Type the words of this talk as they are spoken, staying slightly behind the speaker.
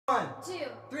1, 2,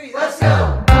 3, let's go!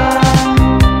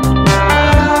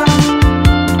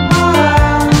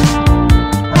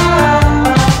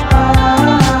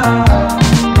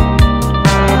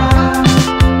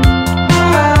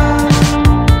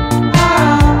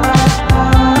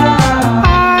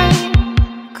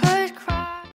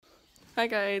 Hi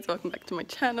guys, welcome back to my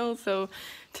channel. So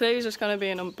today is just going to be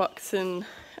an unboxing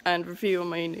and review of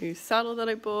my new saddle that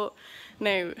I bought.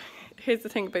 Now here's the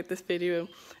thing about this video.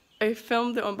 I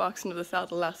filmed the unboxing of the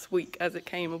saddle last week as it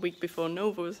came a week before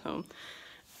Nova was home.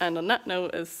 And on that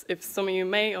note, as if some of you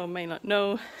may or may not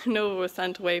know, Nova was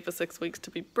sent away for 6 weeks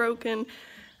to be broken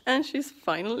and she's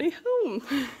finally home.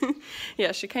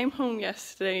 Yeah, she came home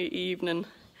yesterday evening.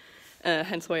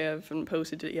 Hence why I haven't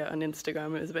posted it yet on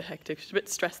Instagram. It was a bit hectic. She's a bit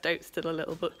stressed out still a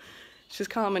little, but she's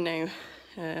calmer now.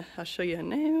 I'll show you her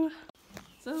now.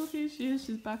 So here she is,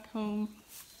 she's back home.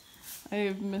 I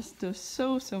have missed her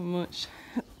so much.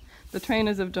 The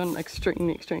trainers have done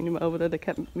extremely well with her. They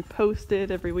kept me posted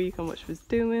every week on what she was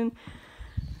doing.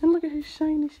 And look at how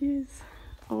shiny she is.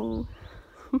 Oh.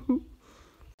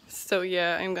 So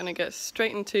yeah, I'm gonna get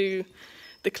straight into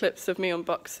the clips of me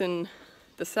unboxing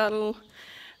the saddle.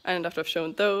 And after I've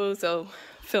shown those, I'll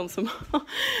film some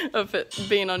of it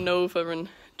being on Nova and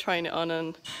trying it on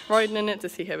and riding in it to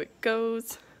see how it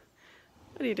goes.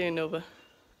 What are you doing, Nova?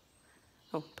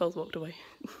 Oh, Pearl's walked away.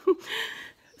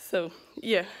 So,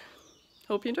 yeah.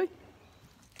 Hope you enjoy.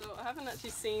 So, I haven't actually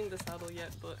seen the saddle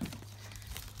yet, but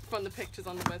from the pictures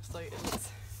on the website, it looks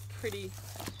pretty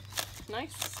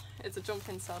nice. It's a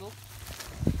jump-in saddle.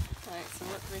 Alright, so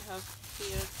what do we have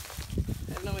here?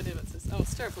 I have no idea what this is. Oh,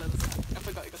 stirrup leathers. I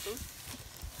forgot I got those.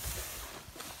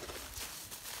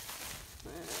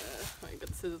 I got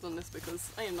the scissors on this because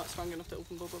I am not strong enough to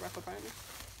open bubble wrap apparently.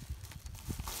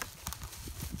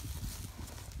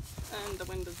 And the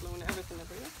wind is blowing everything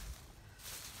everywhere.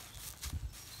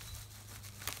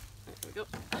 There we go.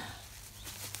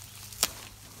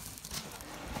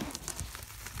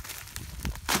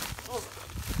 Oh my god.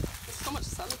 There's so much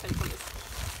sellotape on this.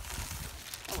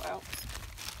 Oh wow.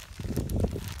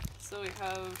 So we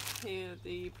have here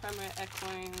the Premier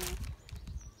Equine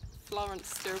Florence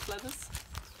stirrup leathers.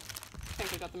 I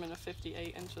think I got them in a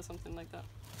 58 inch or something like that,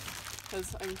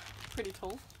 because I'm pretty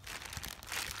tall.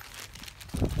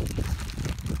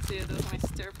 So yeah, those are my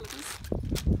stirrup leathers.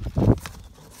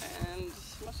 And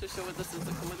I'm not so sure what this is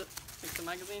that come with it. I think the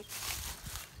magazine.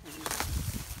 And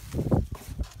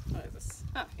what is this?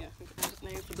 Ah, yeah, I think I found it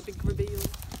now for the big reveal.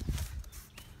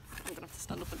 I'm gonna have to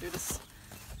stand up and do this.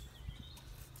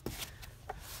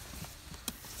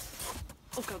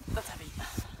 Oh god, that's heavy.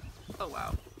 Oh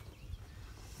wow.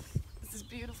 This is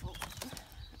beautiful.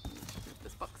 Move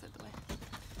this box out of the way.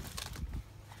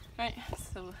 Right,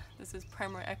 so this is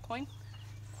Premier Equine.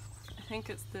 I think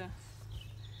it's the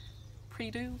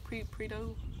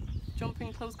Predo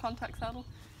jumping close contact saddle.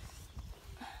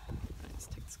 Let's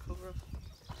take this cover off.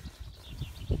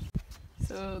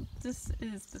 So this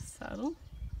is the saddle.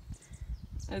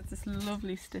 There's this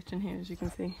lovely stitch in here, as you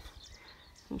can see.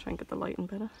 I'm trying to get the lighting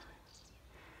better.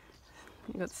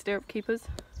 You got stirrup keepers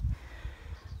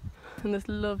and this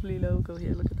lovely logo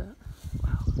here, look at that.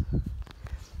 Wow.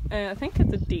 I think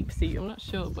it's a deep seat, I'm not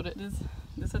sure, but it is.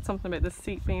 They said something about the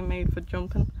seat being made for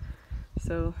jumping.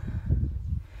 So,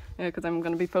 yeah, because I'm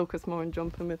going to be focused more on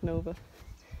jumping with Nova.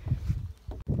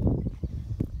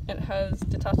 It has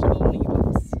detachable knee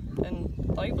blocks and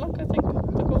thigh block, I think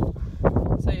they're called.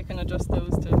 So you can adjust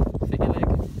those to fit your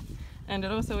leg. And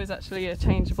it also is actually a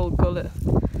changeable gullet.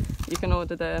 You can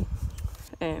order their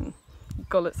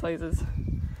gullet sizes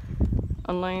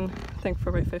online, I think for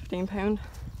about £15.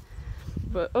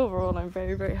 But overall I'm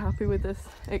very happy with this.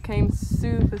 It came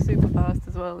super fast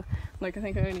as well. Like I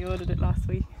think I only ordered it last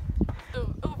week.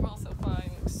 So overall so far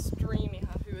I'm extremely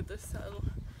happy with this saddle.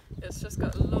 It's just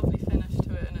got a lovely finish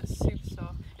to it and it's super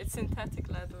soft. It's synthetic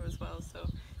leather as well, so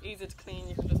easy to clean,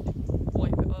 you can just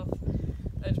wipe it off.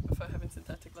 I just prefer having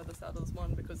synthetic leather saddles,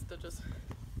 one because they're just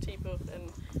cheaper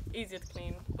and easier to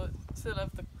clean, but still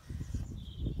have the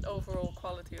overall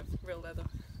quality of real leather.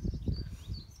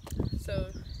 So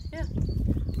yeah,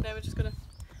 now we're just gonna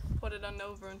put it on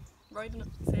Nova and ride in it,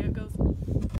 see how it goes.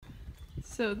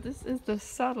 So this is the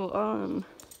saddle on.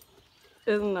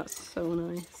 Isn't that so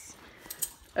nice?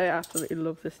 I absolutely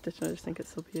love this stitch and I just think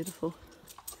it's so beautiful.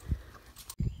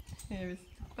 Here is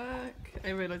the back. I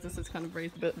realise this is kind of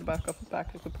raised a bit at the back off the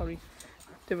back. I could probably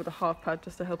do with a half pad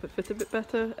just to help it fit a bit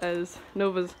better, as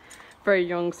Nova's very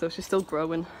young, so she's still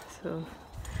growing. So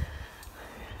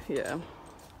yeah,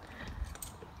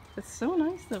 it's so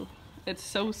nice though. It's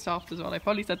so soft as well. I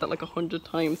probably said that like 100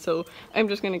 times, so I'm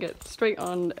just gonna get straight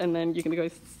on and then you can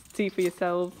guys see for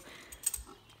yourselves.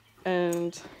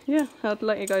 And yeah, I'll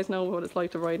let you guys know what it's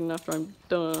like to riding after I'm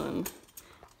done.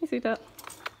 You see that?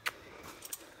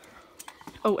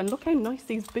 Oh, and look how nice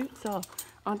these boots are.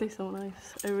 Aren't they so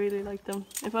nice? I really like them.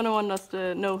 If anyone wants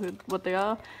to know what they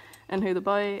are and who to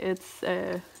buy, it's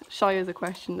Shy is a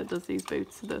Question that does these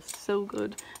boots. They're so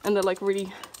good. And they're like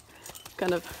really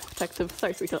kind of protective.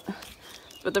 Sorry, sweetheart.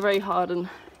 But they're very hard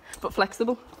but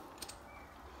flexible.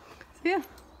 So yeah.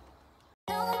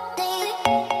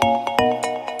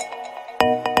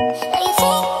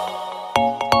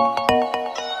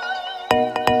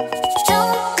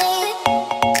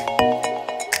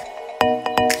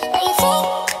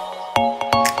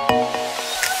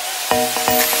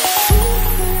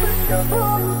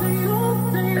 Oh,